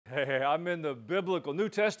Hey, I'm in the biblical New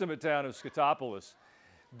Testament town of Scotopolis.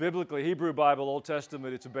 Biblically, Hebrew Bible, Old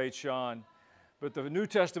Testament, it's Beit Shan. But the New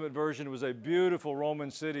Testament version was a beautiful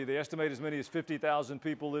Roman city. They estimate as many as 50,000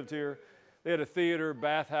 people lived here. They had a theater,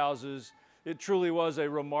 bathhouses. It truly was a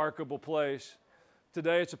remarkable place.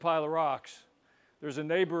 Today, it's a pile of rocks. There's a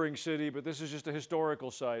neighboring city, but this is just a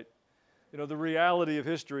historical site. You know, the reality of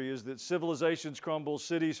history is that civilizations crumble,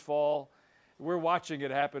 cities fall. We're watching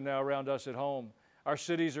it happen now around us at home. Our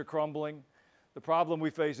cities are crumbling. The problem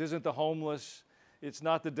we face isn't the homeless. It's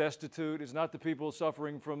not the destitute. It's not the people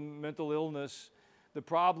suffering from mental illness. The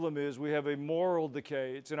problem is we have a moral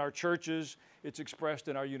decay. It's in our churches. It's expressed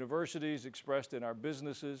in our universities, expressed in our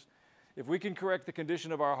businesses. If we can correct the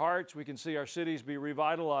condition of our hearts, we can see our cities be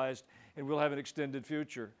revitalized and we'll have an extended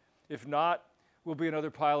future. If not, we'll be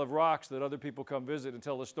another pile of rocks that other people come visit and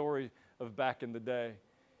tell the story of back in the day.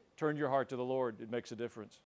 Turn your heart to the Lord. It makes a difference.